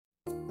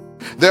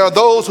There are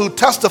those who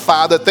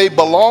testify that they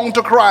belong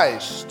to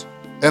Christ,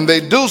 and they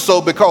do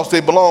so because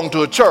they belong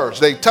to a church.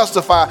 They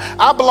testify,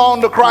 I belong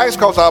to Christ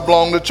because I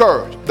belong to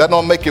church. That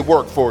don't make it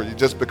work for you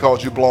just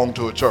because you belong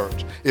to a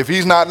church. If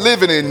he's not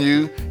living in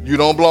you, you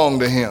don't belong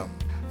to him.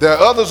 There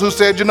are others who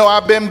said,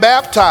 I've been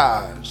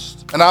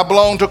baptized and I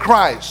belong to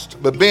Christ.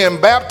 But being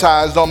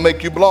baptized don't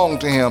make you belong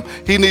to him.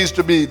 He needs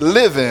to be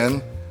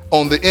living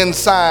on the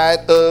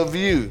inside of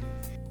you.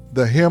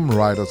 The hymn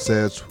writer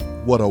says,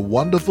 what a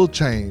wonderful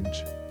change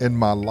in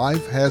my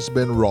life has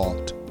been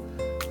wrought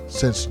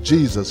since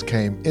Jesus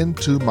came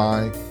into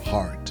my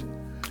heart.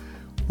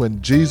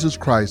 When Jesus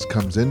Christ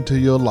comes into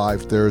your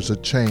life, there is a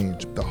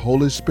change. The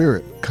Holy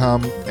Spirit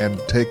come and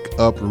take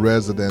up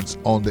residence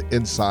on the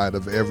inside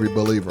of every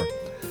believer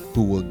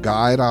who will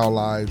guide our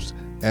lives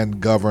and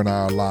govern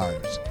our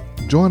lives.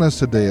 Join us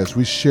today as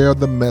we share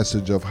the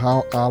message of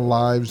how our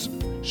lives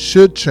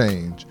should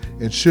change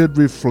and should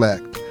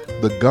reflect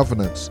the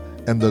governance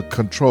and the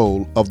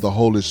control of the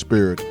Holy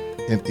Spirit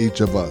in each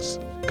of us.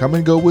 Come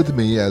and go with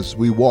me as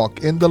we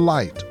walk in the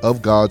light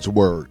of God's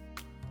Word.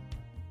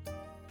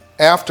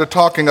 After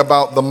talking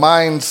about the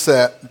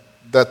mindset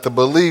that the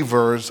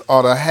believers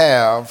ought to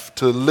have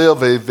to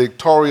live a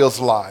victorious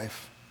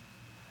life,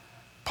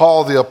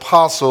 Paul the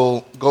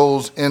Apostle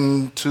goes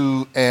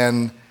into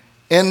an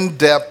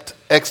in-depth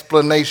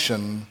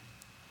explanation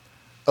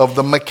of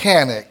the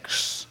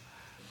mechanics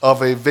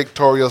of a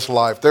victorious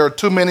life. There are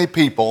too many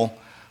people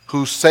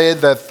who say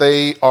that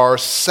they are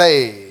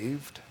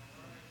saved,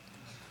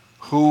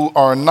 who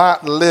are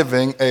not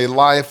living a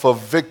life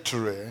of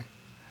victory,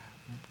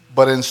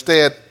 but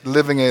instead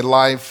living a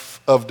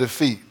life of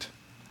defeat.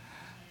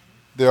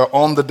 They're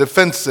on the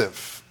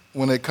defensive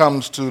when it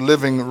comes to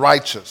living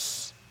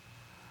righteous.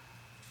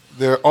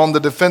 They're on the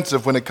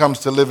defensive when it comes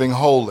to living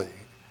holy.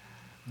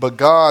 But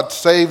God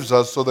saves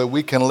us so that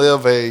we can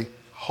live a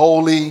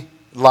holy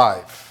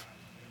life.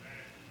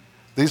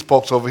 These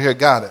folks over here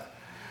got it.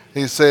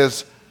 He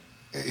says,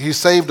 he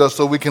saved us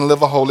so we can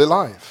live a holy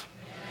life.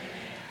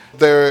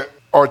 There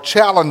are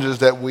challenges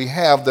that we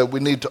have that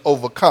we need to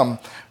overcome.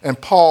 And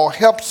Paul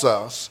helps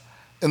us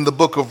in the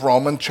book of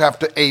Romans,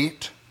 chapter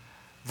 8,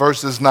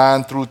 verses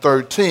 9 through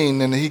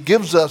 13. And he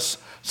gives us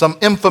some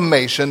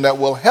information that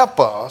will help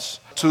us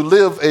to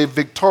live a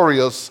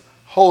victorious,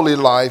 holy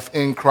life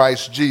in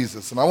Christ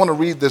Jesus. And I want to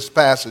read this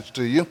passage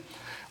to you.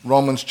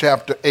 Romans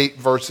chapter 8,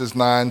 verses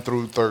 9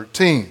 through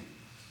 13.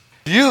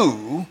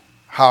 You,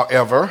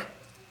 however,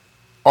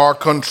 are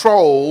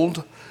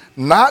controlled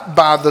not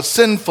by the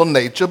sinful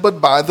nature, but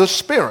by the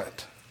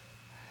Spirit,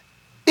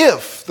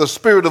 if the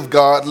Spirit of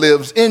God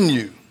lives in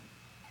you.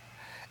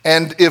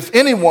 And if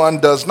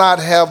anyone does not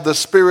have the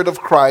Spirit of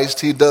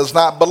Christ, he does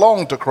not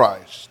belong to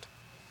Christ.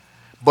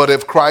 But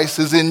if Christ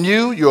is in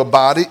you, your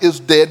body is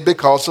dead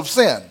because of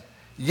sin,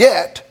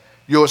 yet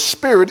your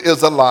spirit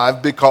is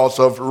alive because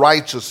of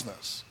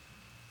righteousness.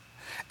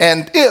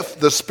 And if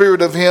the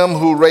Spirit of him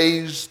who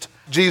raised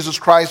Jesus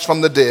Christ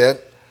from the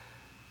dead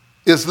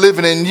is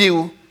living in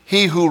you,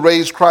 he who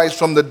raised Christ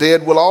from the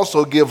dead will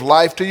also give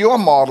life to your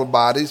mortal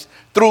bodies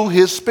through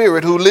his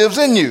Spirit who lives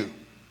in you.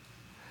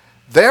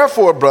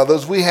 Therefore,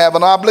 brothers, we have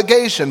an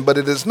obligation, but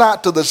it is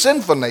not to the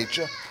sinful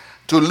nature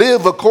to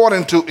live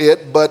according to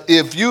it, but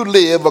if you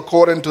live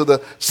according to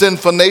the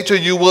sinful nature,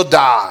 you will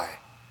die.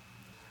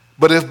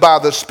 But if by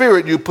the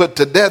Spirit you put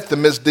to death the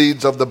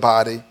misdeeds of the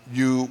body,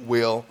 you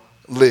will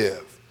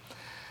live.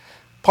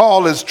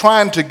 Paul is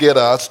trying to get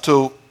us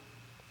to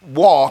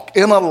walk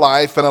in a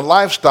life and a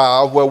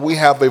lifestyle where we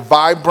have a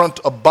vibrant,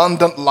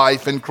 abundant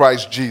life in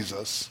Christ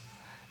Jesus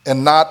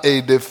and not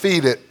a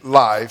defeated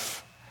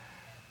life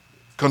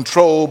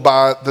controlled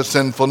by the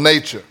sinful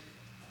nature.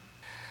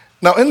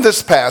 Now, in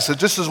this passage,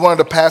 this is one of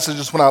the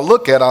passages when I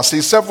look at, I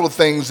see several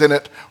things in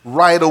it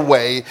right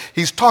away.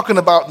 He's talking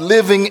about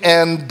living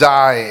and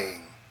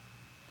dying.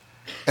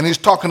 And he's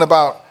talking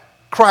about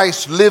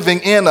Christ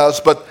living in us,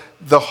 but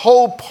the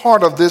whole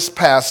part of this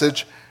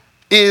passage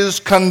is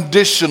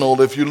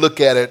conditional if you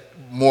look at it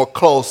more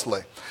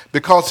closely.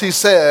 Because he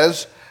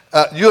says,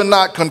 you're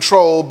not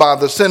controlled by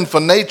the sinful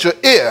nature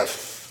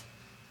if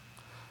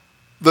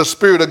the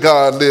Spirit of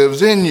God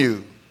lives in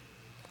you.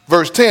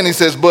 Verse 10, he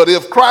says, but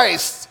if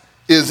Christ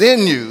is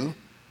in you,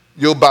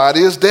 your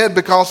body is dead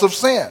because of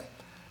sin.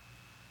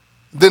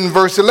 Then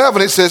verse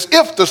 11, it says,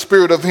 if the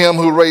Spirit of him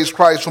who raised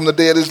Christ from the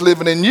dead is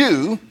living in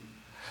you.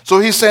 So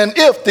he's saying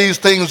if these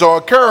things are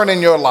occurring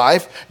in your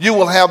life, you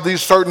will have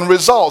these certain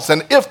results.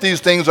 And if these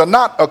things are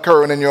not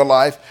occurring in your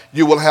life,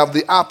 you will have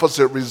the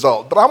opposite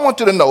result. But I want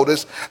you to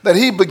notice that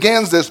he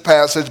begins this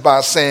passage by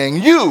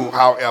saying, you,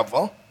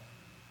 however,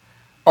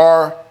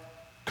 are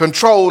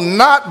controlled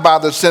not by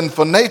the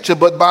sinful nature,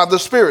 but by the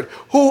Spirit.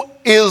 Who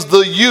is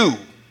the you?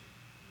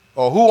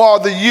 Or who are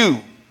the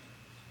you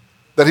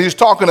that he's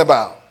talking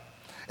about?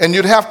 And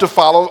you'd have to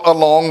follow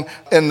along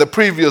in the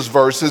previous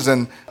verses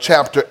in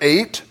chapter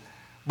 8.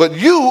 But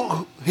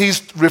you,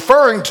 he's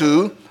referring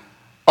to,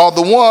 are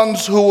the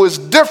ones who is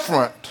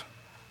different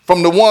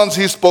from the ones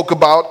he spoke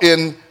about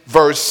in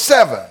verse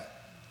 7.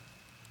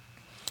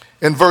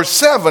 In verse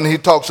 7, he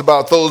talks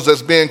about those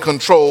that's being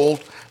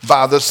controlled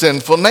by the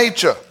sinful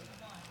nature.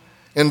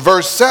 In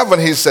verse 7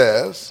 he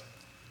says,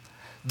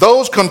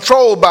 those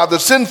controlled by the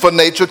sinful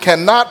nature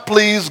cannot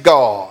please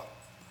God.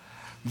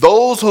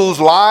 Those whose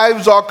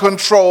lives are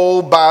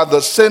controlled by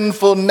the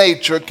sinful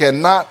nature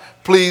cannot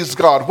please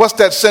God. What's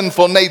that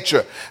sinful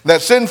nature?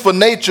 That sinful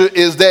nature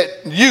is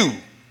that you,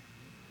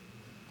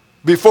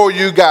 before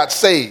you got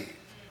saved.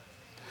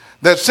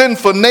 That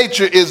sinful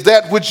nature is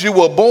that which you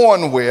were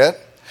born with.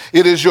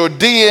 It is your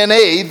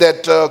DNA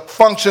that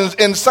functions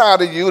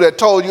inside of you that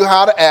told you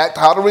how to act,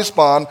 how to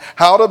respond,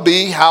 how to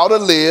be, how to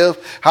live,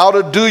 how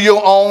to do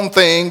your own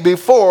thing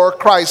before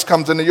Christ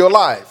comes into your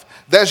life.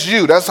 That's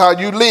you. That's how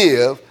you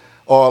live.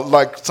 Or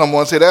like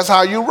someone said, that's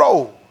how you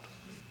roll.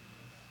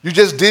 You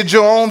just did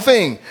your own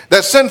thing.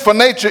 That sinful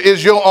nature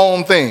is your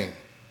own thing.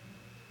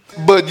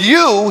 But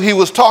you, he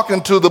was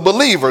talking to the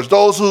believers,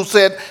 those who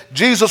said,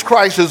 Jesus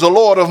Christ is the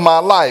Lord of my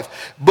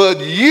life.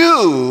 But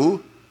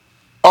you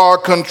are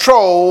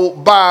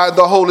controlled by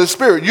the Holy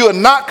Spirit. You are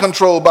not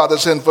controlled by the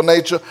sinful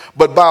nature,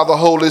 but by the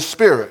Holy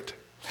Spirit.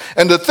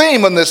 And the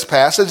theme in this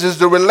passage is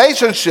the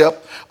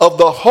relationship of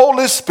the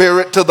Holy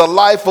Spirit to the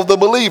life of the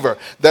believer.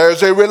 There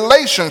is a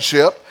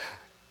relationship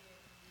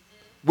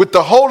with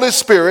the Holy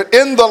Spirit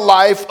in the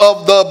life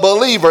of the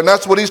believer. And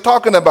that's what he's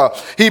talking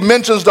about. He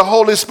mentions the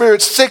Holy Spirit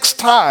 6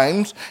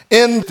 times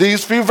in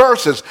these few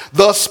verses.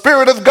 The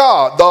Spirit of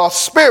God, the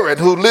Spirit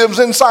who lives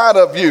inside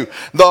of you,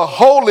 the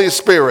Holy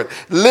Spirit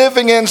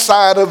living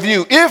inside of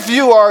you. If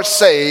you are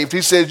saved,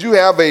 he says you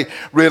have a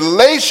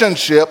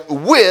relationship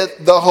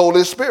with the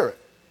Holy Spirit.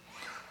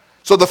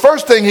 So the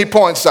first thing he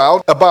points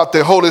out about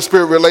the Holy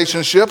Spirit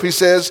relationship, he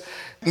says,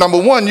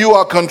 number 1, you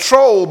are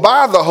controlled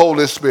by the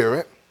Holy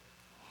Spirit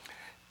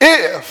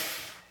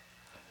if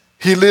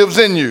he lives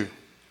in you.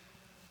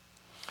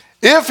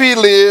 If he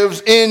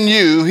lives in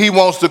you, he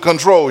wants to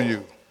control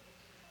you.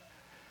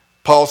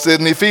 Paul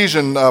said in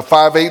Ephesians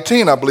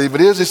 5:18, I believe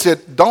it is, he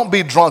said, don't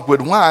be drunk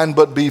with wine,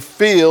 but be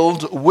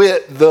filled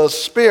with the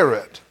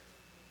Spirit.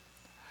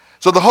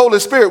 So the Holy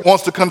Spirit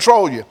wants to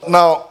control you.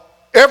 Now,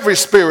 every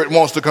spirit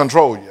wants to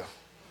control you.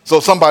 So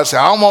somebody say,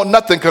 I don't want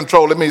nothing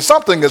controlling me.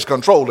 Something is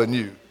controlling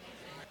you.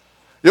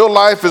 Your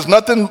life is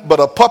nothing but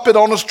a puppet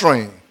on a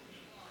string.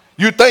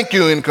 You think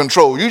you're in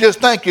control. You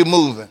just think you're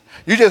moving.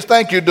 You just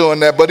think you're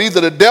doing that. But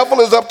either the devil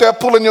is up there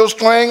pulling your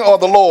string or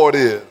the Lord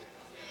is.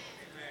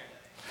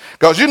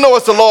 Because you know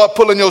it's the Lord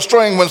pulling your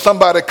string when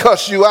somebody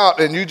cuss you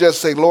out and you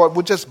just say, Lord,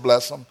 we'll just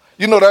bless them.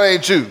 You know that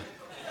ain't you.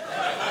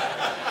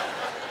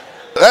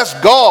 That's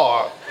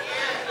God.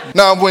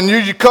 Now, when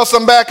you cuss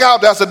them back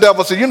out, that's the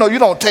devil. So, you know, you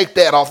don't take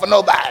that off of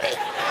nobody.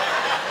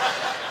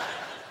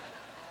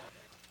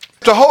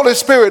 The Holy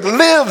Spirit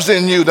lives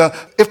in you.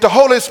 If the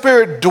Holy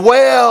Spirit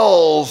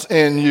dwells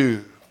in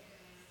you.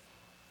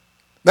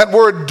 That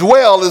word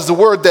dwell is the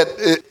word that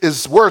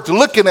is worth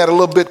looking at a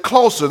little bit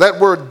closer. That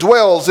word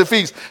dwells, if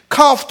he's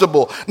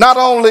comfortable. Not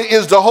only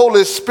is the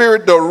Holy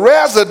Spirit the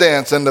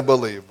residence in the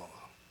believer,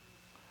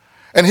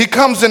 and he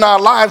comes in our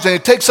lives and he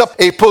takes up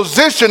a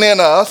position in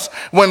us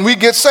when we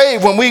get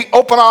saved. When we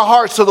open our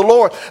hearts to the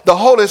Lord, the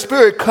Holy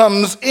Spirit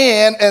comes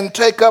in and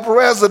take up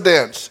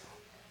residence.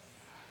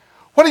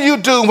 What do you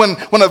do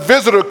when a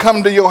visitor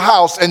comes to your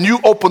house and you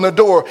open the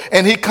door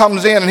and he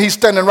comes in and he's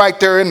standing right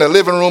there in the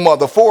living room or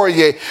the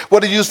foyer?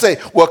 What do you say?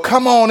 Well,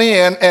 come on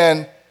in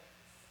and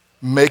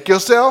make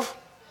yourself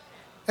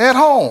at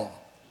home.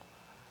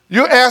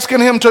 You're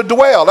asking him to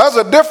dwell. There's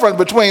a difference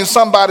between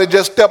somebody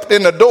just stepped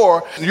in the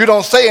door. You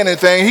don't say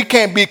anything. He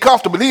can't be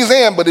comfortable. He's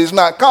in, but he's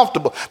not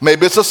comfortable.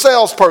 Maybe it's a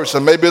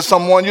salesperson. Maybe it's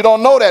someone you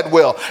don't know that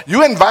well.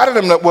 You invited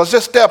him to, well,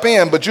 just step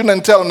in, but you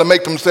didn't tell him to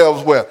make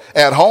themselves well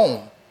at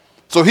home.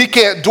 So he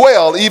can't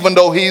dwell even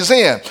though he's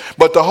in.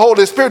 But the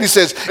Holy Spirit, he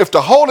says, if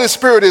the Holy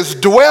Spirit is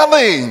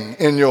dwelling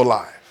in your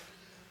life,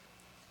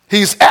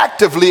 he's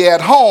actively at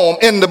home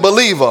in the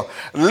believer,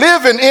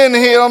 living in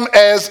him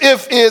as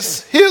if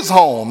it's his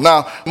home.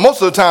 Now,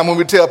 most of the time when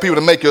we tell people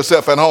to make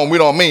yourself at home, we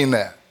don't mean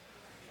that.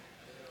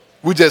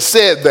 We just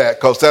said that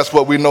because that's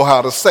what we know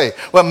how to say.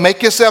 Well,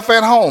 make yourself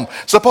at home.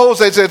 Suppose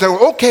they say,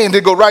 okay, and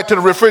they go right to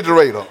the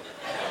refrigerator.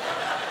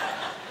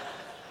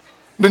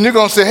 Then you're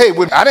going to say, hey,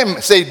 well, I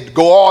didn't say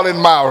go all in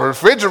my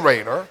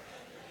refrigerator.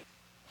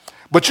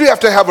 But you have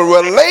to have a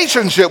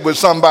relationship with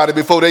somebody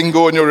before they can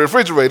go in your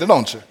refrigerator,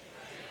 don't you?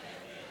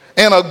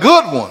 And a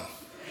good one.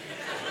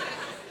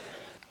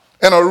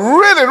 And a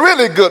really,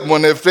 really good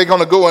one if they're going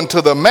to go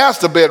into the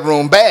master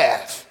bedroom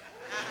bath.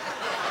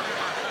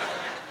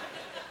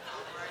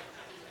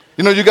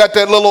 You know, you got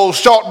that little old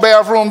short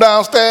bathroom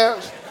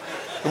downstairs,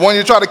 the one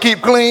you try to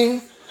keep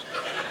clean.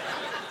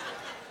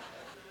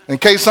 In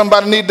case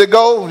somebody need to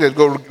go, just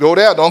go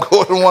there. Don't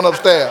go to the one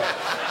upstairs.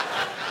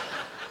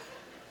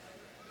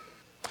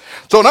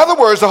 So in other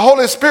words, the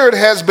Holy Spirit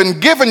has been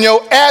given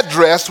your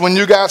address when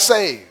you got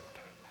saved.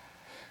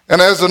 And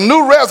as a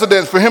new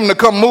residence for him to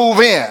come move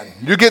in,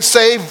 you get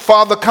saved,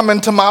 Father, come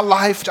into my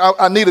life.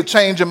 I need a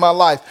change in my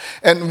life.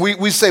 And we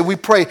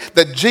pray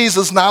that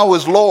Jesus now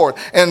is Lord.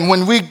 And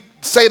when we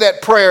say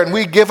that prayer and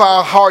we give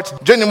our hearts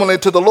genuinely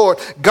to the Lord,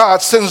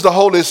 God sends the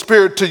Holy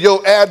Spirit to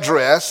your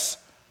address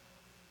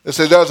It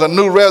says there's a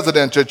new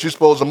residence that you're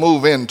supposed to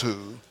move into.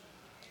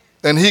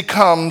 And he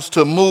comes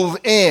to move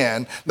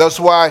in. That's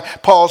why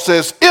Paul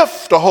says,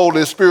 if the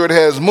Holy Spirit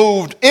has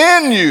moved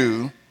in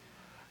you,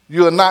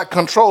 you are not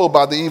controlled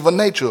by the evil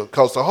nature.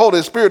 Because the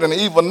Holy Spirit and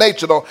the evil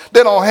nature,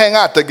 they don't hang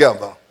out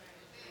together.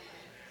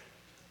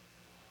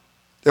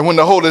 And when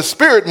the Holy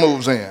Spirit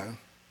moves in,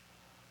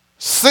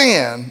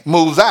 sin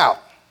moves out.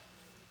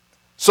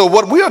 So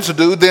what we are to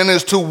do then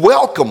is to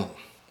welcome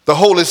the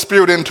Holy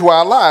Spirit into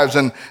our lives.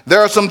 And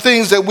there are some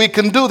things that we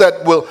can do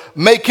that will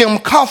make him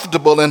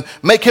comfortable and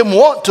make him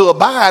want to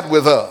abide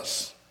with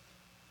us.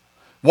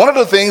 One of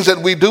the things that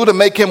we do to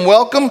make him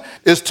welcome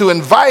is to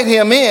invite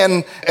him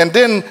in and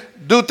then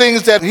do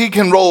things that he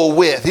can roll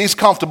with, he's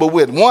comfortable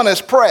with. One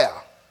is prayer.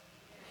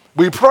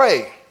 We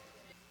pray.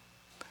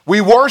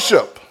 We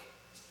worship.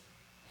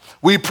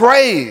 We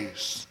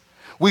praise.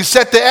 We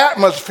set the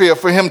atmosphere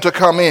for him to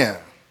come in.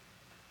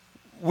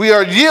 We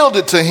are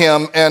yielded to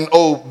him and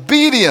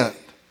obedient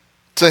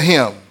to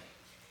him.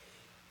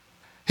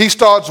 He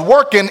starts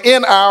working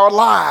in our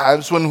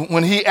lives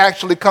when he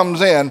actually comes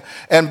in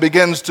and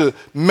begins to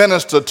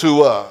minister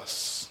to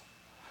us.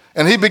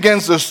 And he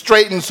begins to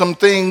straighten some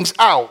things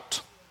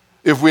out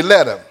if we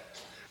let him.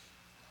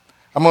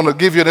 I'm going to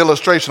give you an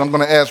illustration. I'm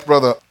going to ask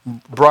Brother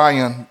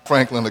Brian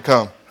Franklin to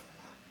come.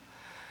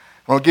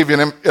 I'm going to give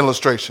you an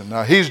illustration.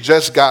 Now, he's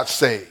just got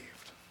saved.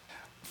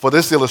 For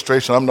this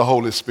illustration, I'm the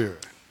Holy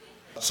Spirit.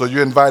 So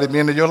you invited me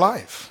into your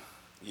life.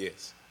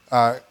 Yes.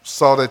 I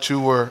saw that you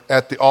were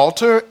at the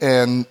altar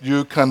and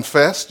you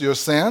confessed your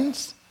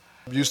sins.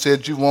 You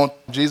said you want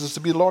Jesus to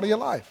be the Lord of your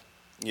life.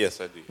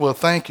 Yes, I did. Well,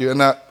 thank you.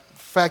 And in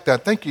fact, I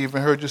think you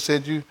even heard you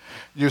said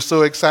you're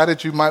so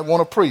excited you might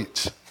want to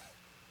preach.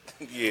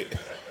 Yeah.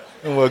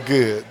 Well,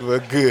 good. Well,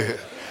 good.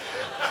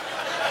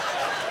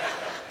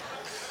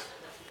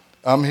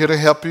 I'm here to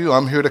help you.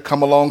 I'm here to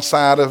come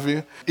alongside of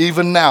you.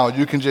 Even now,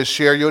 you can just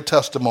share your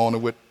testimony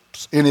with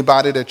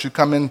anybody that you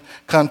come in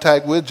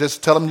contact with.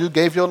 Just tell them you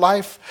gave your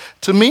life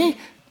to me,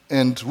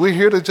 and we're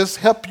here to just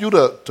help you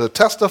to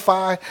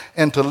testify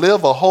and to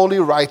live a holy,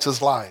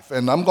 righteous life.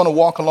 And I'm going to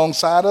walk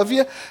alongside of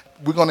you.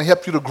 We're going to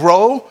help you to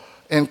grow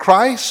in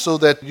Christ so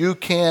that you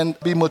can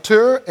be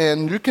mature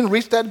and you can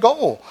reach that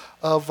goal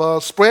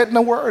of spreading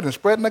the word and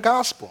spreading the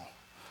gospel.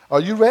 Are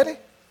you ready?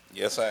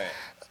 Yes, I am.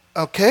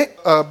 Okay.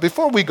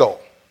 Before we go,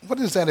 what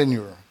is that in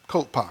your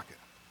coat pocket?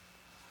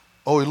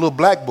 Oh, a little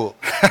black book.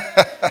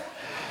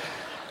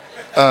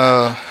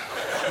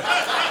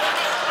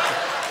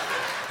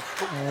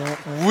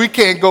 We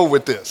can't go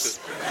with this.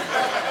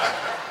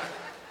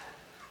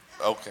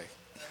 Okay.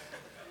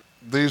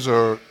 These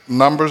are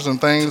numbers and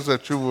things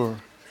that you were...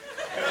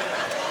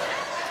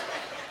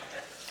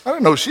 I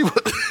didn't know she would...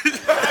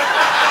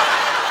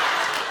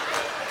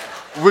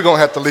 We're going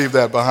to have to leave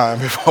that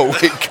behind before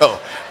we go.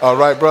 All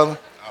right, brother?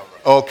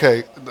 All right.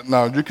 Okay.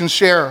 Now, you can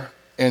share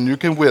and you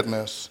can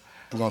witness.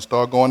 We're going to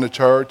start going to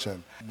church,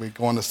 and we're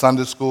going to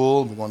Sunday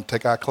school. We're going to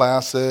take our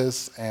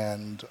classes,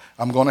 and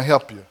I'm going to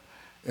help you.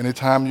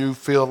 Anytime you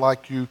feel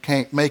like you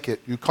can't make it,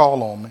 you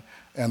call on me,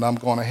 and I'm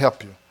going to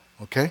help you,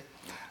 okay?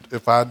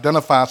 If I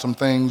identify some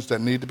things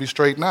that need to be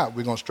straightened out,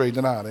 we're going to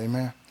straighten it out,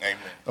 amen? Amen.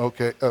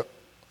 Okay.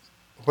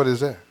 What is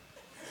that?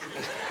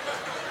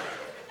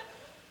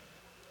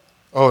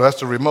 Oh, that's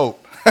the remote.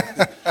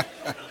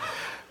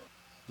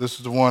 This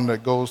is the one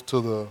that goes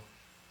to the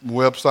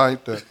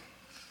website that...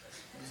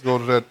 Go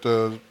to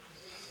that.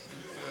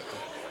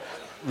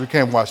 We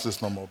can't watch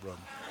this no more, brother.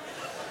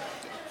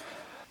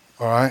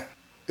 All right?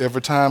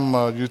 Every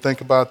time you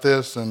think about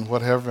this and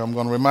whatever, I'm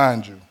going to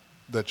remind you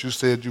that you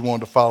said you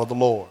wanted to follow the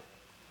Lord.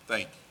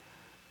 Thank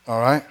you.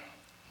 All right?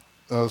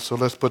 So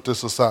let's put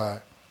this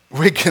aside.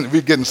 We're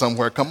getting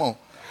somewhere. Come on.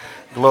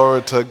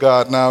 Glory to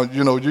God. Now,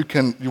 you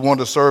want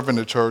to serve in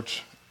the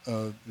church.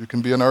 You can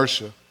be an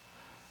usher.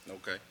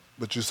 Okay.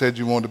 But you said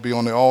you wanted to be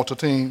on the altar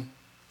team.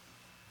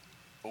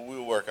 But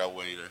we'll work our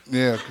way there.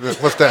 Yeah,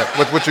 what's that?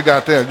 What you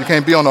got there? You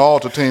can't be on the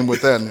altar team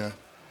with that. Yeah.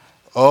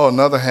 Oh,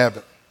 another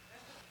habit.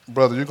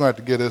 Brother, you're going to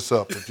have to get this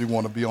up if you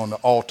want to be on the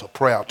altar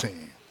prayer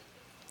team.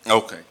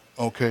 Okay.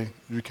 Okay,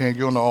 you can't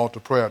get on the altar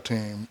prayer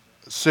team.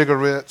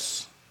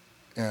 Cigarettes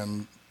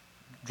and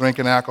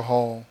drinking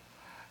alcohol.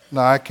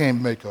 Now, I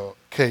can't make a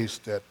case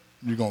that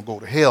you're going to go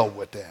to hell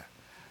with that.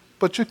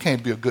 But you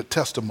can't be a good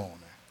testimony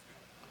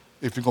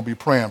if you're going to be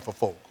praying for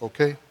folk,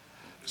 okay?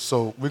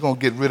 So we're going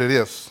to get rid of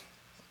this.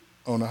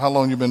 Oh, now, how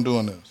long you been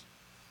doing this?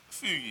 A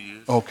few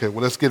years. Okay,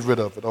 well, let's get rid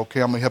of it,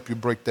 okay? I'm going to help you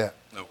break that.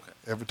 Okay.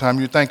 Every time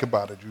you think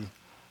about it,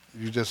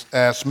 you just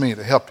ask me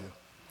to help you.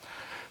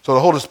 So the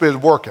Holy Spirit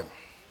is working.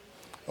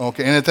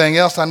 Okay, anything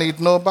else I need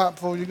to know about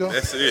before you go?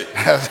 That's it.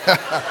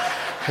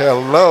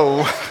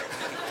 Hello.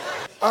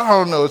 I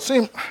don't know. It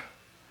seems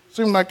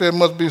like there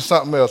must be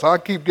something else. I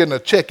keep getting a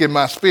check in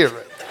my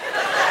spirit.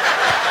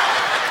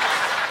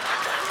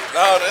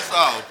 No, that's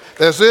all.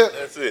 That's it?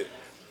 That's it.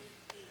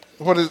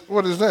 What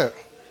is that?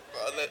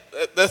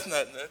 That's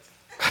not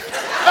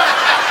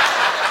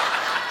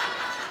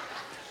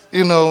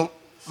nothing.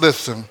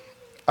 Listen,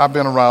 I've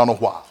been around a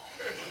while.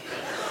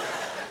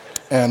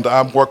 And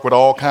I've worked with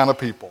all kind of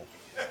people.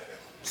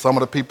 Some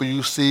of the people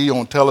you see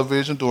on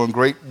television doing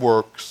great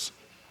works,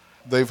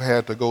 they've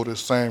had to go the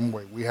same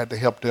way. We had to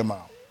help them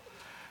out.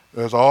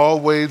 There's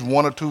always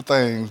one or two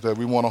things that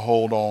we want to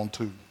hold on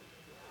to.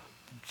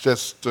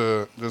 Just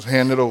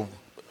hand it over.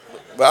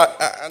 But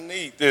I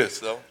need this,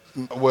 though.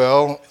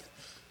 Well,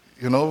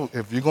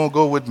 if you're going to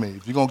go with me,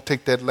 if you're going to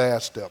take that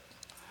last step,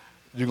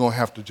 you're going to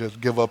have to just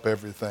give up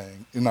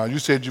everything. You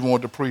said you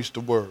wanted to preach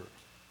the word.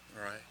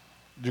 Right.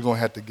 You're going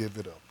to have to give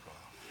it up.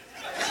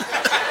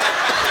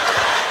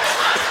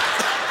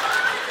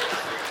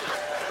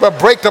 But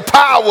break the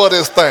power of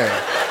this thing.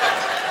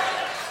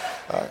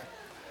 All right.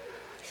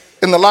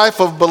 In the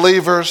life of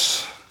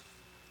believers,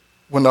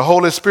 when the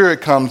Holy Spirit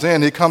comes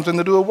in, he comes in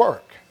to do a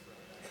work.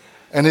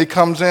 And he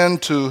comes in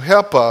to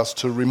help us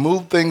to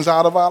remove things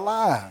out of our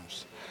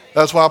lives.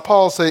 That's why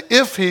Paul said,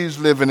 if he's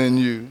living in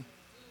you,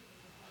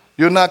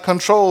 you're not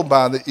controlled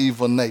by the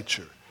evil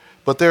nature.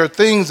 But there are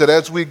things that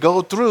as we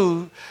go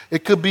through,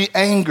 it could be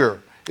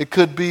anger. It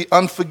could be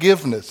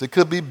unforgiveness. It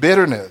could be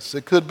bitterness.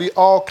 It could be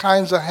all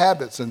kinds of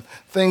habits and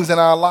things in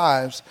our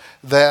lives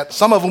that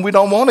some of them we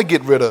don't want to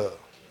get rid of.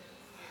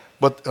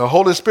 But the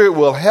Holy Spirit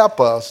will help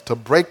us to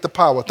break the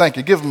power. Thank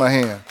you. Give him a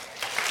hand.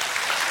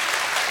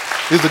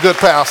 He's a good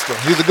pastor.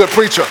 He's a good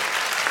preacher.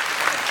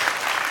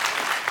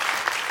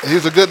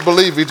 He's a good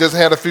believer. He just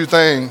had a few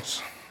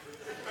things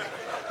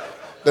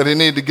that he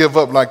needed to give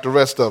up like the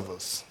rest of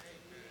us.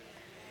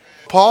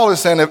 Paul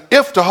is saying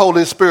if the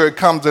Holy Spirit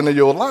comes into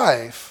your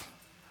life,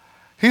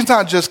 he's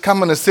not just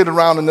coming to sit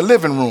around in the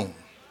living room.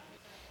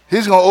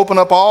 He's going to open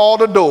up all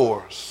the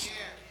doors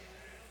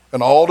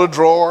and all the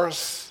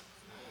drawers.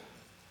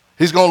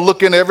 He's going to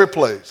look in every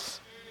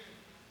place.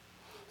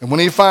 And when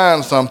he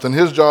finds something,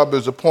 his job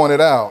is to point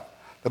it out.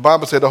 The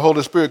Bible said the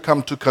Holy Spirit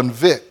comes to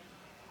convict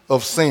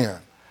of sin.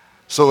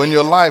 So in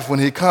your life, when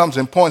he comes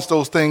and points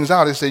those things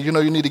out, he says, you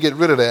need to get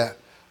rid of that.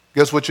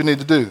 Guess what you need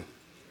to do?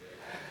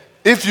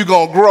 If you're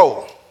going to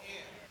grow,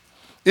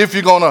 if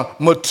you're going to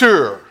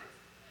mature,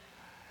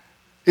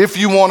 if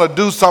you want to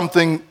do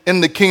something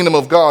in the kingdom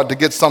of God to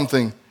get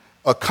something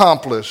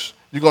accomplished,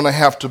 you're going to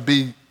have to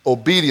be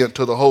obedient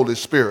to the Holy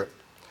Spirit.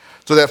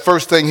 So that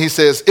first thing he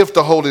says, if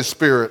the Holy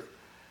Spirit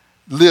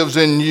lives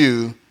in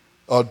you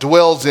or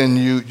dwells in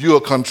you, you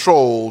are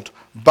controlled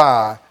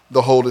by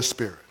the Holy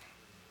Spirit.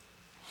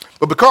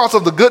 But because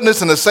of the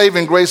goodness and the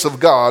saving grace of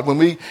God, when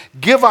we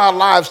give our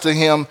lives to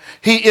him,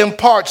 he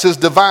imparts his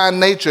divine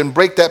nature and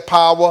break that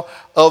power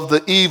of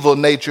the evil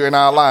nature in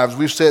our lives.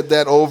 We've said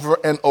that over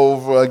and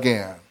over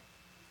again.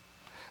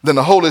 Then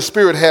the Holy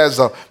Spirit has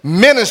a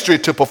ministry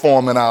to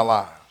perform in our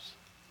lives.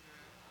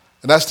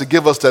 And that's to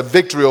give us that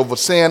victory over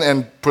sin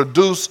and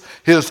produce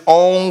his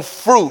own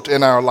fruit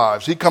in our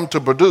lives. He comes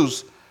to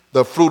produce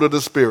the fruit of the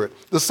Spirit.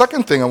 The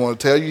second thing I want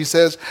to tell you, he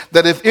says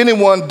that if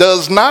anyone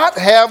does not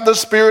have the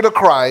Spirit of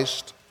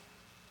Christ,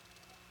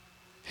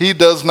 he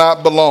does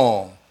not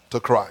belong to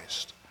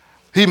Christ.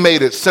 He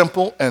made it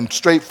simple and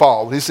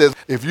straightforward. He says,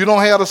 if you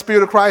don't have the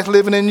Spirit of Christ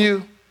living in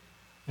you,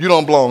 you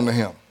don't belong to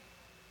him.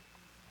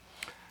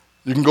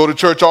 You can go to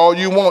church all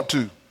you want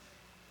to.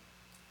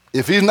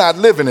 If he's not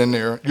living in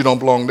there, you don't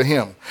belong to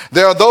him.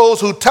 There are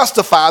those who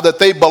testify that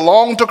they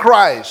belong to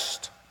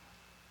Christ.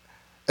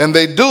 And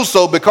they do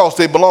so because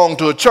they belong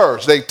to a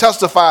church. They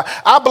testify,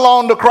 I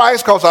belong to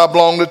Christ because I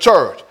belong to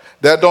church.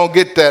 That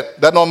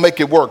don't make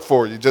it work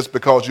for you just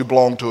because you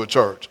belong to a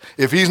church.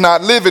 If he's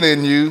not living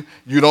in you,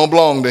 you don't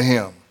belong to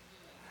him.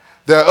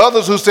 There are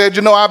others who said,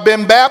 I've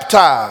been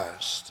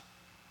baptized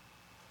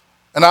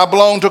and I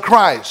belong to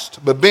Christ.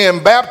 But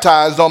being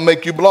baptized don't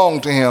make you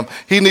belong to him.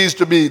 He needs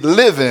to be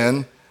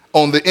living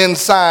on the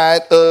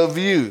inside of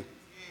you.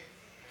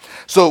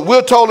 So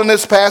we're told in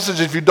this passage,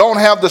 if you don't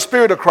have the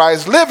Spirit of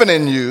Christ living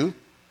in you,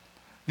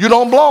 you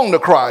don't belong to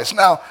Christ.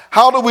 Now,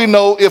 how do we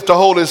know if the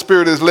Holy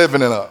Spirit is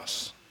living in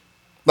us?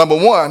 Number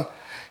one,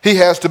 he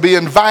has to be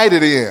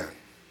invited in.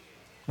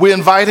 We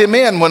invite him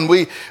in when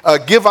we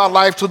give our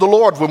life to the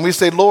Lord. When we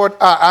say, Lord,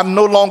 I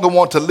no longer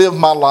want to live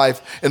my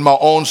life in my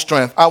own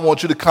strength. I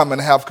want you to come and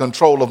have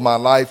control of my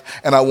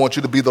life, and I want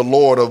you to be the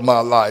Lord of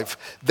my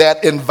life.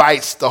 That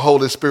invites the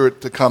Holy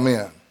Spirit to come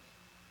in.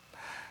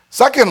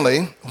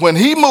 Secondly, when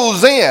he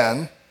moves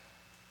in,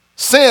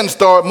 sin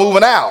starts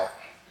moving out.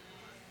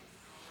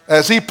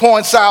 As he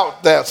points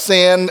out that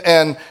sin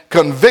and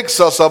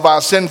convicts us of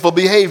our sinful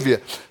behavior.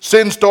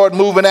 Sin starts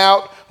moving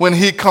out when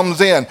he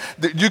comes in.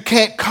 You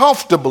can't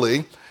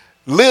comfortably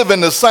live in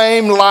the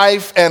same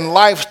life and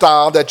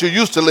lifestyle that you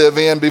used to live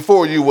in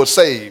before you were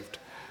saved.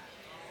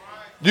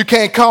 You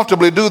can't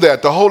comfortably do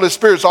that. The Holy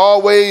Spirit's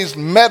always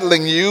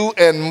meddling you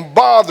and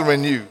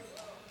bothering you.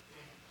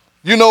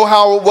 You know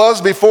how it was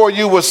before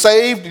you were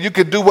saved? You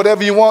could do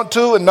whatever you want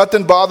to and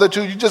nothing bothered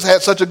you. You just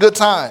had such a good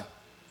time.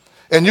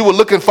 And you were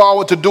looking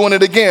forward to doing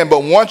it again.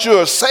 But once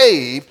you're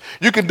saved,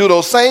 you can do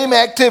those same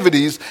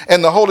activities.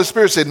 And the Holy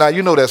Spirit said, now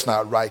you know that's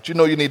not right. You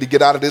know you need to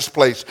get out of this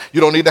place.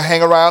 You don't need to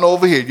hang around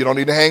over here. You don't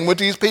need to hang with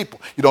these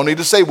people. You don't need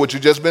to say what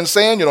you've just been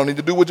saying. You don't need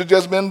to do what you've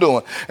just been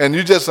doing. And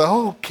you just say,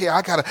 okay,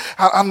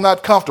 I'm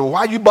not comfortable.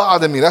 Why you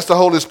bothering me? That's the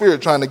Holy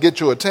Spirit trying to get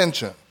your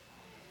attention.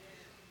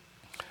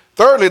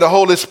 Thirdly, the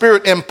Holy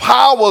Spirit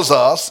empowers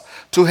us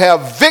to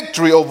have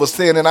victory over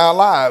sin in our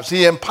lives.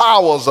 He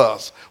empowers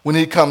us when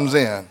he comes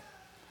in.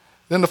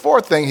 Then the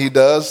fourth thing he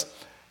does,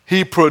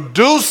 he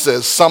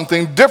produces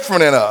something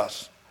different in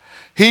us.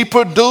 He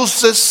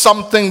produces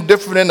something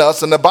different in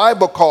us, and the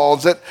Bible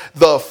calls it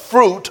the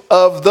fruit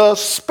of the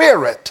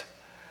Spirit.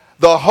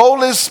 The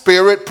Holy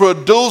Spirit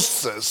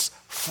produces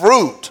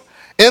fruit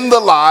in the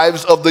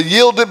lives of the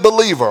yielded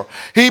believer.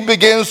 He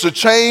begins to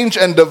change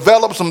and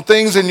develop some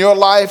things in your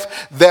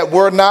life that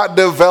were not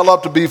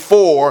developed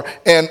before,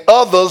 and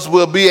others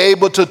will be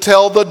able to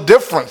tell the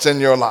difference in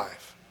your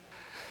life.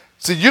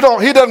 See, he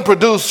doesn't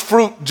produce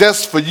fruit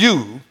just for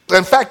you.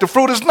 In fact, the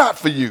fruit is not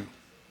for you.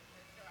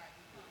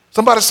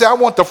 Somebody say, I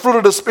want the fruit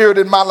of the Spirit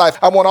in my life.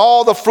 I want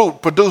all the fruit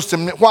produced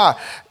in me. Why?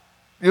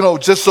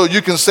 Just so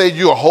you can say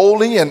you're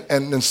holy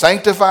and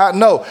sanctified.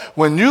 No,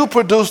 when you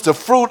produce the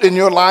fruit in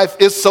your life,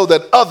 it's so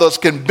that others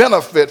can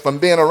benefit from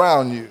being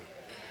around you.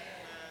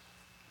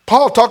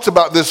 Paul talks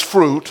about this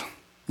fruit,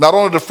 not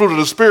only the fruit of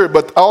the Spirit,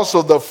 but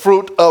also the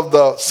fruit of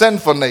the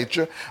sinful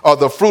nature, or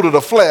the fruit of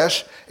the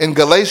flesh, in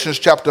Galatians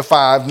chapter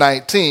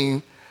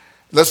 5:19.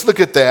 Let's look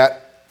at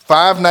that,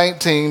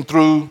 5:19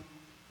 through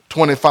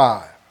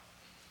 25.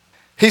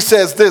 He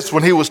says this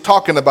when he was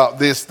talking about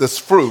this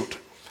fruit.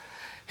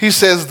 He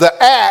says the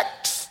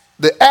act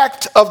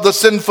of the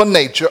sinful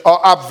nature are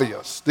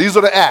obvious. These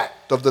are the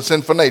act of the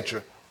sinful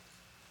nature.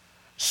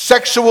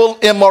 Sexual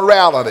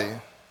immorality,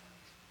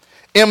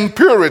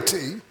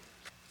 impurity,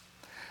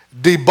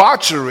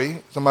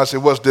 debauchery. Somebody say,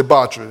 what's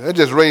debauchery? They're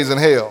just raising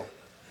hell.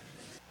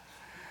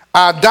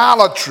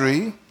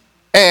 Idolatry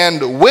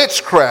and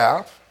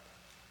witchcraft,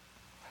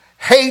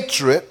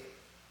 hatred,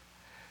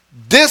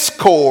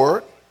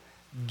 discord,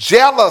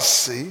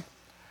 jealousy,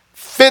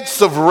 fits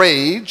of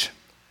rage,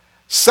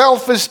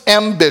 selfish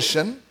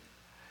ambition,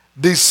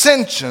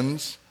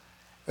 dissensions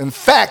and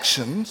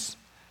factions,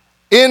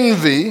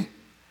 envy,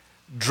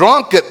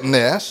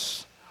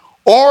 drunkenness,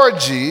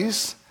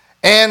 orgies,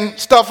 and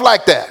stuff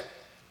like that.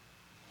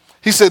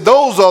 He said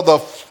those are the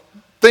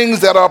things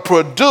that are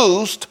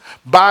produced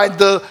by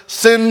the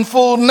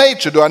sinful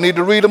nature. Do I need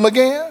to read them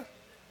again?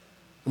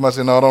 You might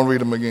say, no, don't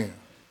read them again.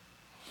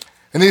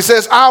 And he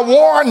says, I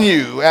warn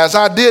you, as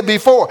I did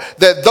before,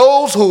 that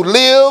those who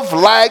live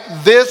like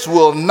this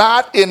will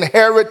not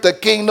inherit the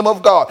kingdom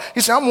of God.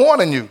 He said, I'm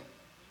warning you.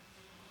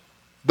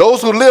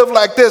 Those who live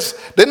like this,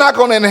 they're not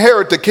going to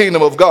inherit the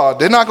kingdom of God.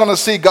 They're not going to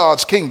see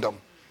God's kingdom.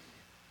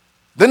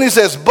 Then he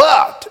says,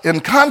 but in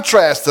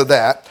contrast to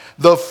that,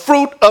 the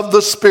fruit of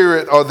the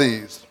Spirit are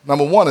these.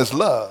 Number one is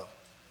love.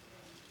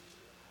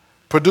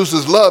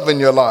 Produces love in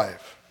your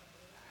life.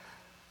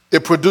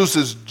 It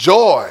produces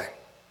joy,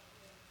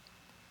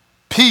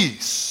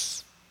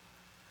 peace,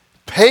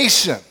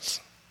 patience,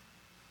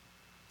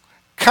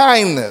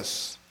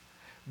 kindness,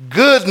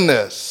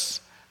 goodness,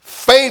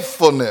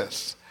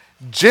 faithfulness,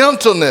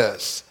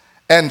 gentleness,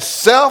 and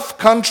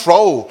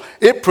self-control.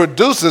 It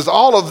produces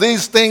all of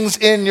these things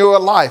in your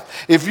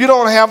life. If you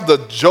don't have the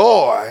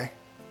joy,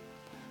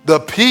 the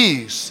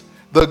peace,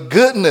 the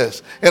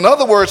goodness. In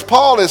other words,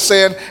 Paul is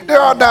saying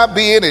there ought not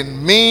be any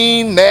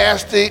mean,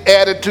 nasty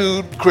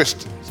attitude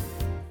Christians.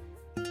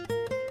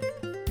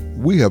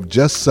 We have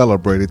just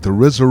celebrated the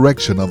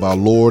resurrection of our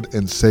Lord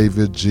and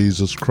Savior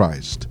Jesus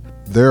Christ.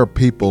 There are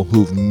people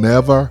who've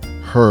never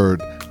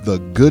heard the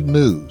good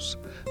news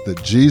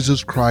that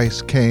Jesus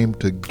Christ came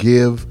to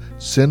give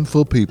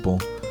sinful people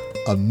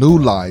a new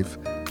life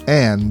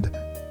and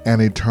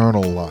an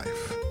eternal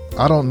life.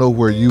 I don't know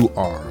where you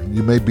are.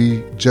 You may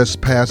be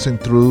just passing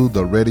through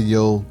the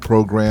radio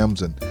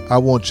programs, and I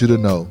want you to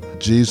know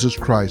Jesus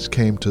Christ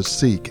came to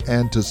seek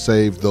and to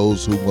save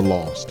those who were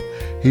lost.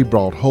 He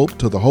brought hope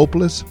to the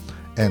hopeless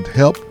and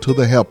help to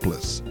the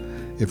helpless.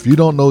 If you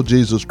don't know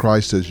Jesus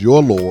Christ as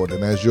your Lord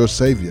and as your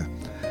Savior,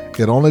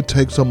 it only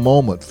takes a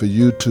moment for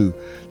you to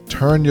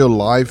turn your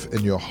life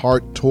and your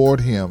heart toward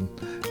Him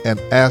and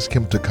ask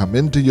Him to come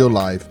into your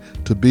life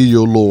to be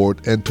your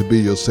Lord and to be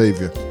your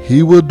Savior.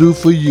 He will do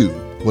for you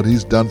what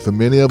He's done for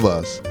many of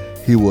us.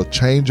 He will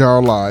change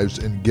our lives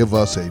and give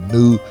us a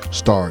new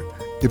start.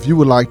 If you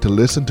would like to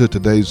listen to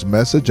today's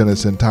message in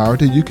its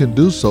entirety, you can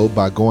do so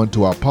by going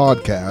to our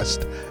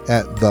podcast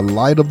at The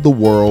Light of the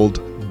World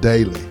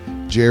Daily,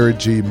 Jerry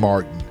G.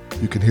 Martin.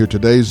 You can hear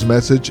today's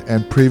message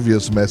and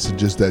previous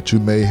messages that you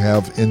may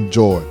have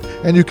enjoyed,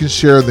 and you can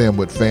share them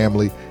with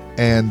family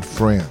and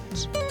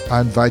friends.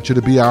 I invite you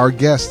to be our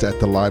guest at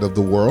The Light of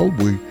the World.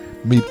 We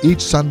meet each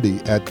Sunday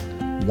at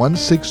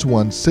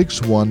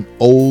 16161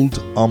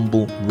 Old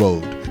Humble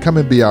Road. Come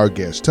and be our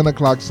guest, 10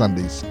 o'clock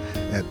Sundays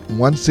at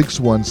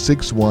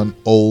 16161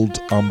 Old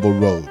Humble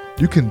Road.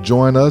 You can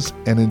join us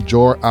and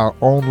enjoy our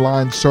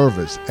online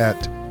service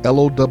at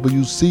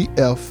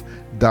lowcf.org.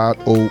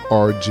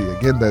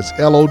 Again, that's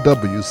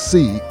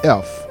lowcf.org.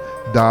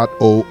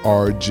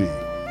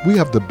 We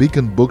have the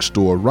Beacon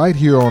Bookstore right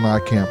here on our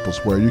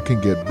campus where you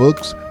can get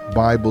books,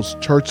 Bibles,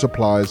 church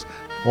supplies,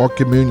 or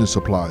communion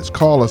supplies.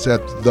 Call us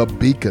at The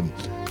Beacon,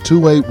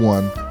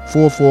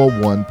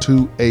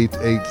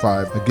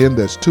 281-441-2885. Again,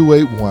 that's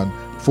 281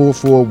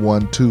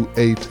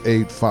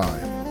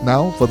 441-2885.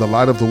 Now, for the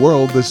light of the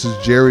world, this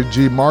is Jerry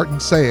G. Martin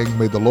saying,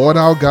 may the Lord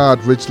our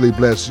God richly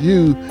bless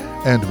you,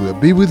 and we'll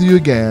be with you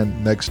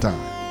again next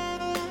time.